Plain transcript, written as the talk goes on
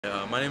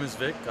My name is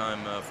Vic.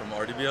 I'm from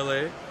RDB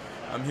LA.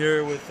 I'm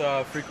here with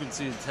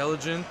Frequency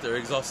Intelligent, their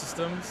exhaust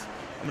systems.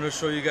 I'm going to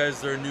show you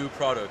guys their new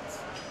product.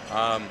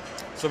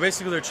 So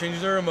basically they're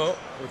changing their remote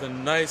with a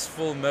nice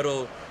full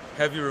metal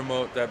heavy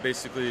remote that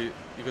basically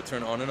you could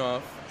turn on and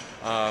off.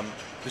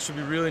 This should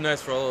be really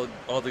nice for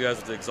all the guys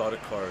with the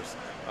exotic cars.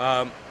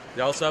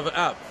 They also have an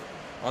app.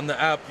 On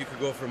the app you could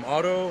go from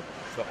auto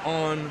to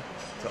on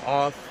to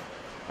off.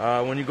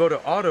 When you go to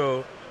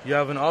auto, you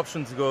have an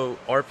option to go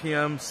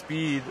RPM,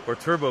 speed, or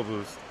turbo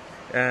boost.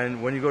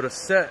 And when you go to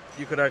set,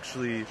 you could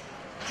actually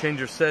change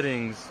your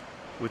settings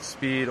with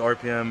speed,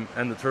 RPM,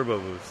 and the turbo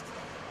boost.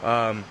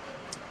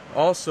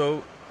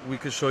 Also, we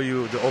could show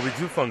you the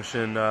OB2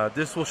 function.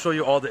 This will show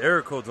you all the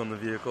error codes on the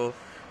vehicle,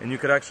 and you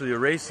could actually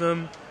erase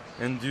them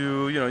and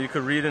do, you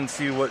could read and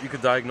see what you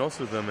could diagnose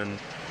with them. And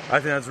I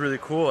think that's really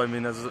cool. I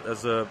mean,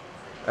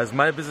 as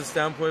my business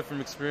standpoint from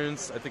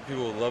experience, I think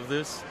people will love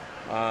this.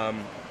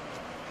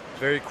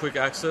 Very quick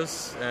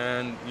access,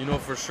 and you know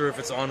for sure if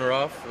it's on or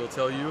off, it'll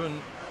tell you,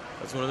 and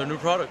that's one of their new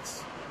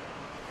products.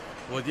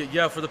 Well,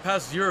 yeah, for the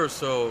past year or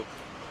so,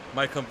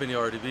 my company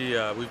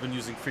RDB, we've been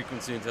using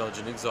Frequency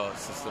Intelligent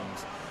Exhaust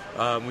Systems.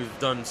 We've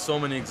done so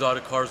many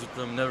exotic cars with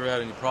them, never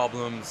had any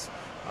problems.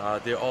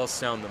 They all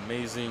sound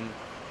amazing.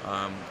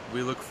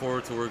 We look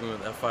forward to working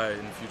with FI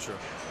in the future.